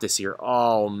crop this year?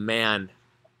 Oh, man.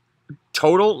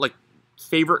 Total, like,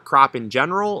 favorite crop in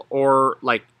general? Or,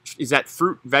 like, is that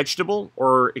fruit, vegetable,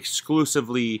 or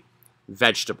exclusively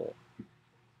vegetable?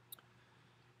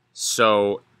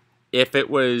 So, if it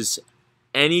was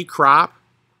any crop,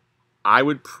 I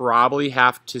would probably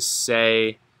have to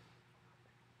say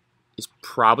is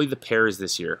probably the pears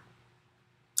this year.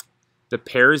 The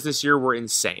pears this year were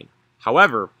insane.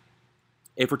 However,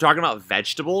 if we're talking about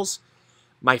vegetables,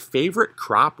 my favorite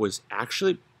crop was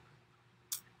actually,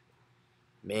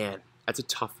 man, that's a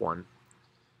tough one.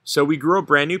 So we grew a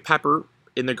brand new pepper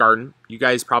in the garden. You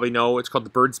guys probably know it's called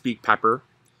the bird's beak pepper.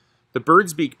 The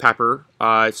bird's beak pepper,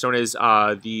 it's known as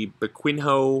the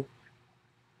Pequinho,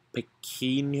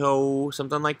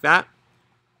 something like that.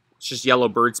 It's just yellow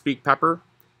bird's beak pepper.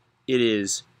 It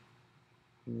is,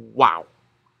 wow.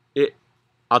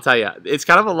 I'll tell you, it's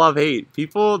kind of a love-hate.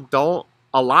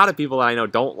 A lot of people that I know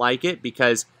don't like it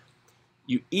because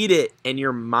you eat it and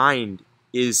your mind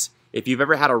is, if you've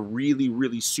ever had a really,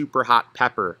 really super hot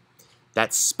pepper,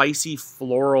 that spicy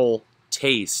floral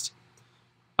taste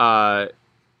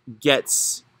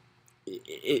gets,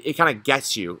 it kind of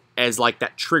gets you as like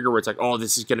that trigger where it's like, oh,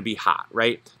 this is going to be hot,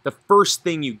 right? The first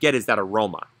thing you get is that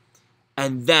aroma.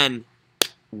 And then,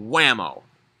 whammo.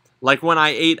 Like when I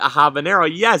ate a habanero.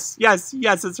 Yes,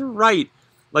 that's right.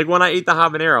 Like when I ate the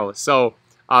habanero. So,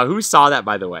 who saw that,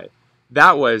 by the way?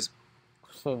 That was,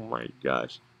 oh my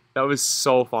gosh. That was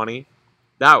so funny.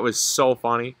 That was so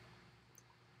funny.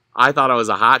 I thought I was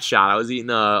a hot shot. I was eating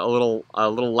a little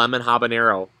lemon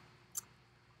habanero.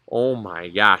 Oh my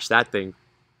gosh, that thing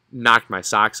knocked my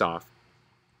socks off.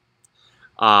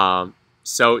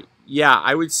 So yeah,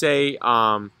 I would say,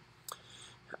 I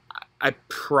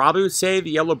probably would say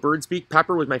the yellow bird's beak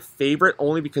pepper was my favorite,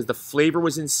 only because the flavor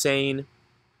was insane.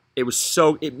 It was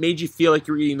it made you feel like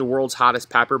you're eating the world's hottest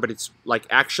pepper, but it's like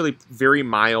actually very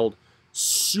mild,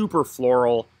 super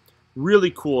floral,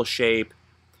 really cool shape.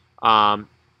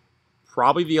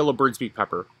 Probably the yellow bird's beak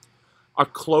pepper. A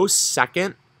close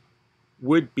second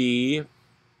would be,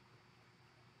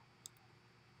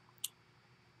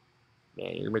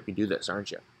 man, you're gonna make me do this,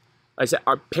 aren't you? Like I said,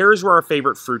 our pears were our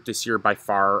favorite fruit this year by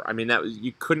far. I mean,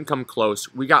 you couldn't come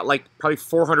close. We got like probably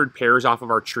 400 pears off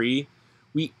of our tree.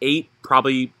 We ate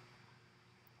probably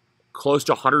close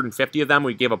to 150 of them.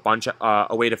 We gave a bunch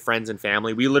away to friends and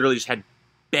family. We literally just had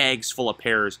bags full of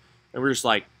pears, and we're just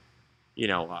like, you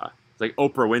know, like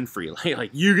Oprah Winfrey, like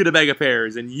you get a bag of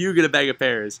pears and you get a bag of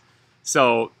pears.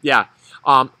 So yeah.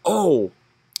 Okay.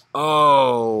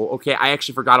 I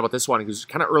actually forgot about this one because it was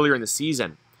kind of earlier in the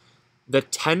season. The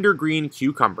tender green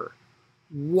cucumber.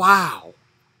 Wow.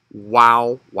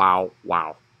 The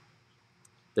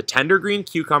tender green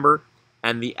cucumber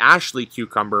and the Ashley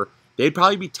cucumber, they'd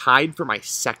probably be tied for my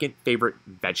second favorite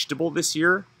vegetable this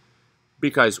year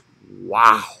because,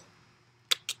 wow.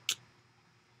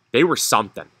 They were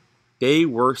something.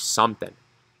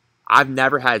 I've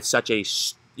never had such a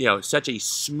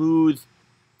smooth,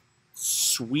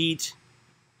 sweet,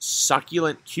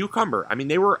 succulent cucumber. I mean,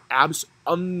 they were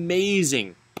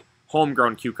amazing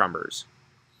homegrown cucumbers.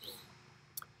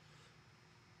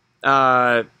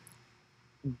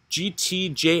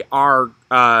 GTJR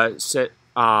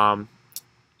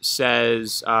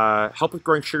says, help with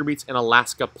growing sugar beets in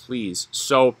Alaska, please.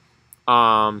 So,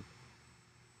 let's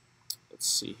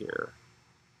see here.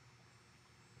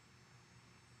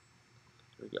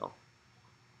 There we go.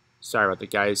 Sorry about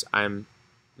that, guys.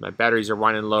 My batteries are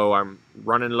running low. I'm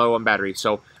running low on battery,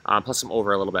 so plus I'm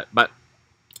over a little bit. But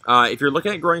if you're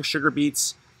looking at growing sugar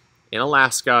beets in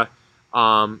Alaska,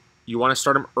 you want to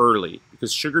start them early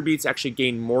because sugar beets actually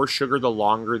gain more sugar the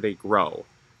longer they grow.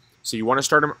 So you want to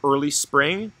start them early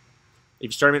spring. If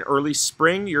you start them in early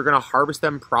spring, you're going to harvest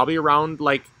them probably around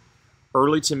like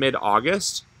early to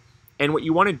mid-August. And what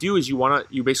you want to do is you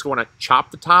basically want to chop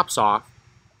the tops off,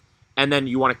 and then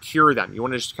you want to cure them. You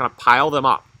want to just kind of pile them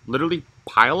up, literally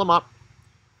pile them up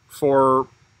for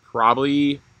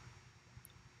probably,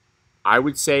 I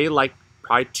would say, like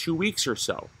probably 2 weeks or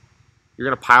so. You're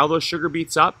going to pile those sugar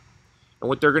beets up, and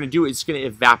what they're going to do is it's going to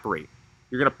evaporate.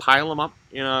 You're going to pile them up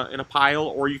in a pile,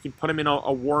 or you can put them in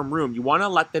a warm room. You want to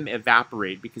let them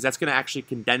evaporate because that's going to actually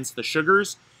condense the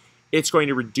sugars. It's going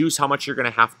to reduce how much you're going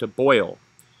to have to boil.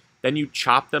 Then you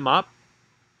chop them up,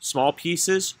 small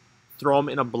pieces, throw them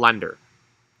in a blender.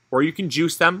 Or you can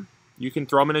juice them. You can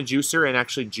throw them in a juicer and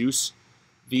actually juice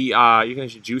the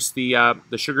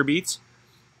sugar beets.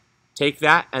 Take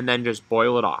that and then just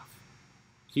boil it off.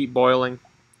 Keep boiling,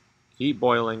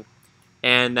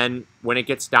 and then when it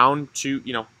gets down to,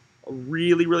 a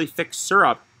really, really thick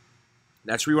syrup,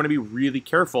 that's where you want to be really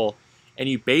careful. And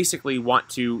you basically want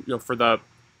to, for the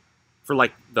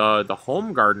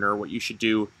home gardener, what you should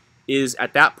do is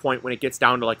at that point when it gets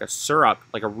down to like a syrup,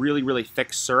 like a really, really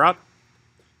thick syrup,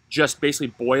 just basically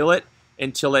boil it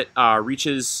until it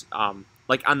reaches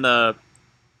like on the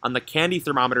candy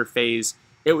thermometer phase,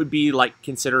 it would be like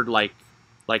considered like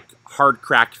hard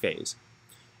crack phase.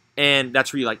 And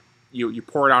that's where you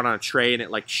pour it out on a tray and it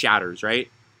like shatters, right?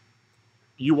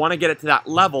 You want to get it to that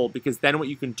level because then what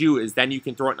you can do is then you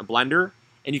can throw it in a blender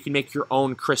and you can make your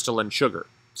own crystalline sugar.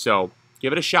 So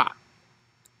give it a shot.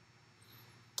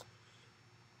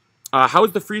 How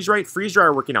is the freeze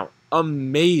dryer working out?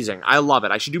 Amazing. I love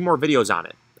it. I should do more videos on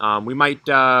it. We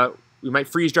might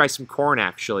freeze dry some corn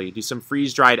actually. Do some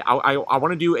freeze dried. I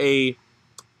want to do a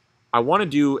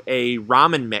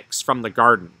ramen mix from the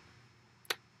garden.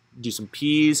 Do some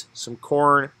peas, some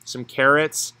corn, some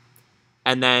carrots,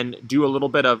 and then do a little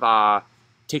bit of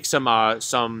take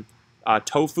some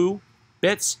tofu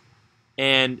bits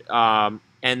and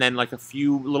then like a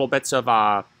few little bits of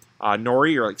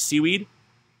nori or like seaweed.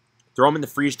 Throw them in the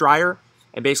freeze dryer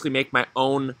and basically make my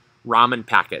own ramen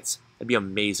packets. That'd be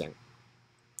amazing.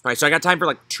 All right, so I got time for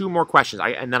like 2 more questions,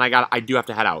 and then I do have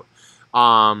to head out.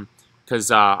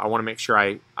 Because I want to make sure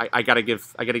I gotta give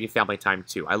family time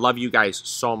too. I love you guys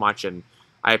so much, and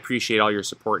I appreciate all your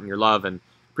support and your love, and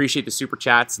appreciate the super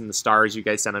chats and the stars you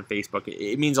guys send on Facebook.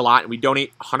 It means a lot, and we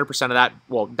donate 100% of that.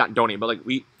 Well, not donate, but like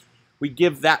we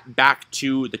give that back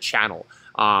to the channel.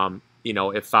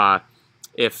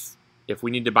 If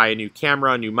we need to buy a new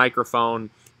camera, a new microphone,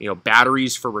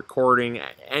 batteries for recording,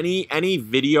 any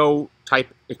video type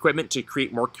equipment to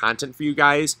create more content for you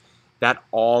guys. That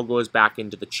all goes back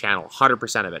into the channel,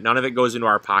 100% of it. None of it goes into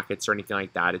our pockets or anything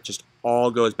like that. It just all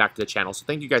goes back to the channel. So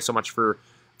thank you guys so much for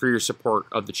your support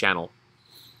of the channel.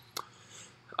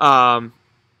 I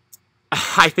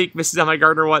think Mrs.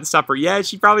 MIgardener wants supper. Yeah,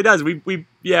 she probably does. We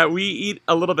eat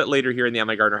a little bit later here in the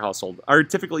MIgardener household. Our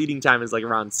typical eating time is like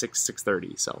around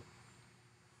 6:30. So,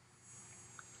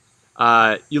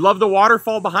 you love the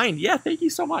waterfall behind? Yeah, thank you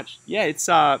so much. Yeah, it's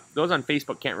those on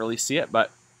Facebook can't really see it,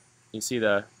 but you can see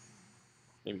the.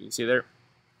 Maybe you can see there.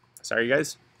 Sorry,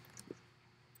 guys.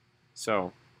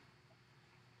 So,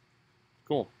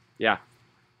 cool. Yeah.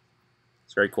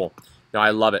 It's very cool. No, I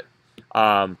love it.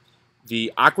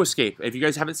 The aquascape. If you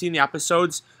guys haven't seen the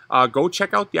episodes, go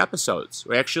check out the episodes.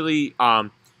 We actually,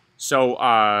 Ed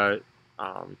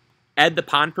the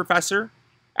Pond Professor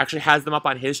actually has them up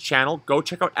on his channel. Go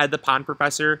check out Ed the Pond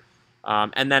Professor.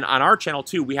 And then on our channel,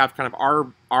 too, we have kind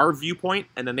of our viewpoint,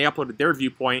 and then they uploaded their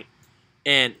viewpoint.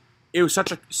 And it was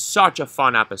such a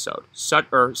fun episode, such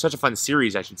a fun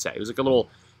series, I should say. It was like a little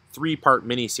 3-part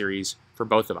mini series for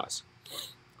both of us.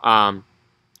 All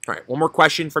right, one more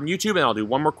question from YouTube, and I'll do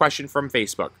one more question from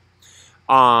Facebook.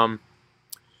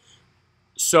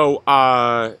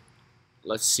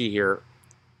 Let's see here.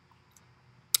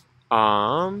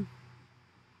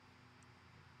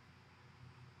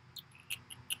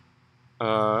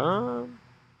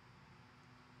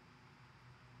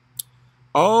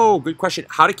 Oh, good question.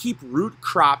 How to keep root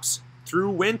crops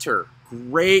through winter?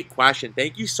 Great question.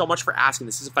 Thank you so much for asking.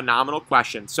 This is a phenomenal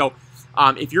question. So,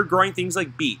 if you're growing things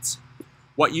like beets,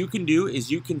 what you can do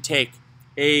is you can take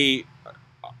a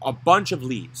bunch of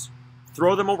leaves,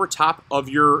 throw them over top of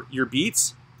your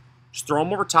beets, just throw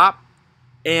them over top,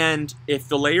 and if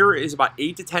the layer is about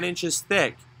 8 to 10 inches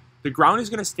thick, the ground is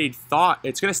going to stay thawed.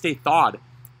 It's going to stay thawed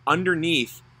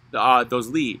underneath those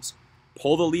leaves.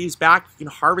 Pull the leaves back. You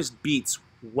can harvest beets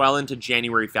well into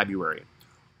January, February.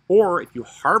 Or if you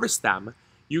harvest them,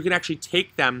 you can actually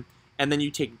take them and then you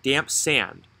take damp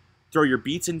sand. Throw your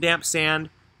beets in damp sand.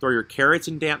 Throw your carrots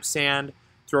in damp sand.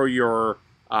 Throw your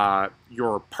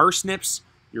parsnips,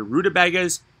 your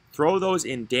rutabagas. Throw those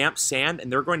in damp sand,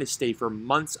 and they're going to stay for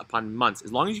months upon months.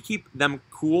 As long as you keep them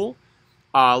cool,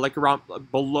 like around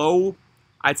below,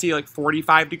 I'd say like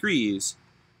 45 degrees,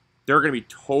 they're going to be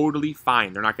totally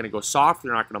fine. They're not going to go soft.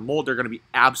 They're not going to mold. They're going to be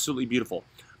absolutely beautiful.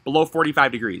 Below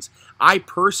 45 degrees. I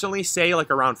personally say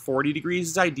like around 40 degrees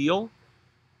is ideal,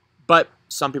 but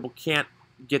some people can't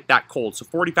get that cold. So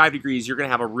 45 degrees, you're going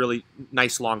to have a really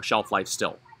nice long shelf life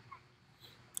still.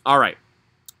 All right.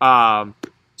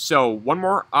 So one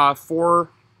more for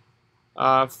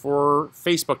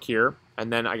Facebook here,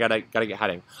 and then I gotta get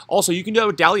heading. Also, you can do that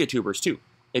with dahlia tubers too.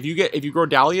 If you grow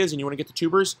dahlias and you want to get the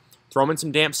tubers, throw them in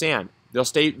some damp sand. They'll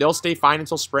stay fine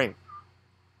until spring.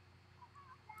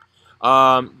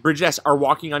 Bridget asks, are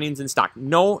walking onions in stock?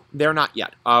 No, they're not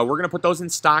yet. We're going to put those in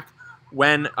stock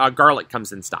when garlic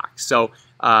comes in stock. So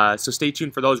so stay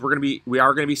tuned for those. We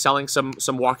are going to be selling some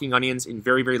walking onions in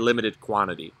very, very limited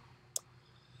quantity.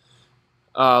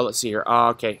 Let's see here.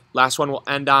 Okay, last one we'll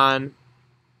end on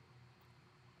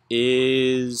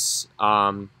is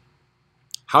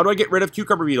how do I get rid of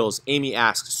cucumber beetles? Amy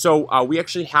asks. So we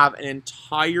actually have an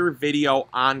entire video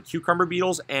on cucumber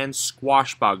beetles and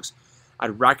squash bugs.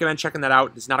 I'd recommend checking that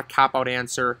out. It's not a cop-out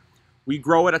answer. We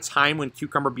grow at a time when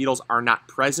cucumber beetles are not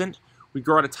present. We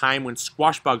grow at a time when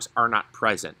squash bugs are not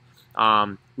present.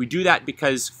 We do that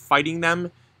because fighting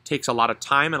them takes a lot of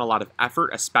time and a lot of effort,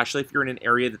 especially if you're in an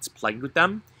area that's plagued with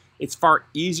them. It's far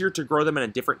easier to grow them in a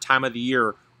different time of the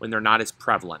year when they're not as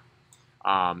prevalent.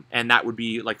 And that would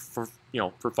be like for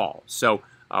fall. So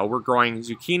we're growing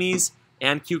zucchinis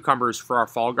and cucumbers for our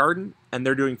fall garden, and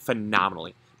they're doing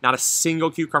phenomenally. Not a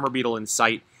single cucumber beetle in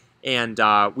sight, and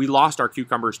we lost our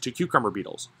cucumbers to cucumber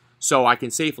beetles. So I can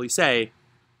safely say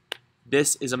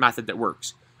this is a method that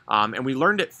works. And we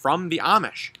learned it from the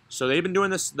Amish. So they've been doing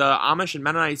this. The Amish and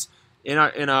Mennonites in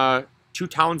 2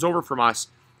 towns over from us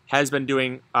has been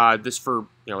doing this for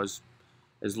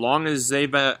as long as they've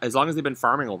been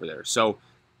farming over there. So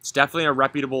it's definitely a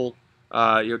reputable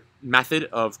method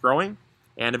of growing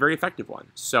and a very effective one.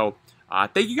 So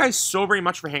thank you guys so very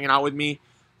much for hanging out with me.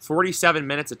 47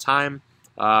 minutes of time.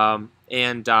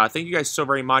 And thank you guys so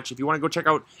very much. If you want to go check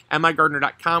out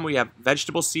MIgardener.com, we have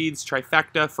vegetable seeds,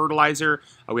 trifecta, fertilizer.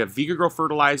 We have Vigagrow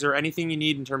fertilizer, anything you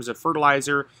need in terms of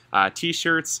fertilizer,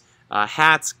 t-shirts,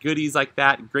 hats, goodies like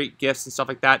that, great gifts and stuff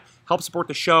like that. Help support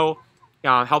the show,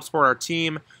 help support our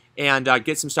team, and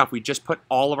get some stuff. We just put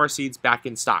all of our seeds back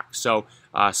in stock. So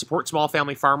support small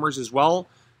family farmers as well.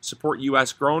 Support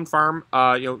U.S. grown farm,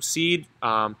 seed,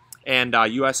 and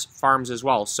U.S. farms as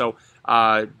well. So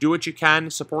do what you can,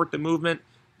 support the movement,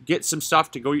 get some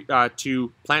stuff to go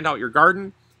to plant out your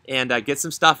garden, and get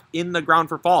some stuff in the ground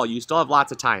for fall. You still have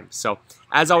lots of time. So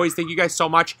as always, thank you guys so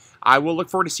much. I will look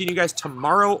forward to seeing you guys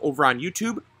tomorrow over on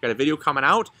YouTube. Got a video coming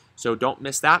out, so don't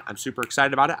miss that. I'm super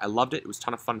excited about it. I loved it. It was a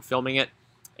ton of fun filming it,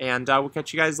 and we'll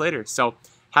catch you guys later. So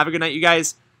have a good night, you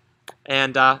guys,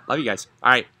 and love you guys.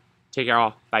 All right, take care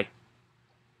all. Bye.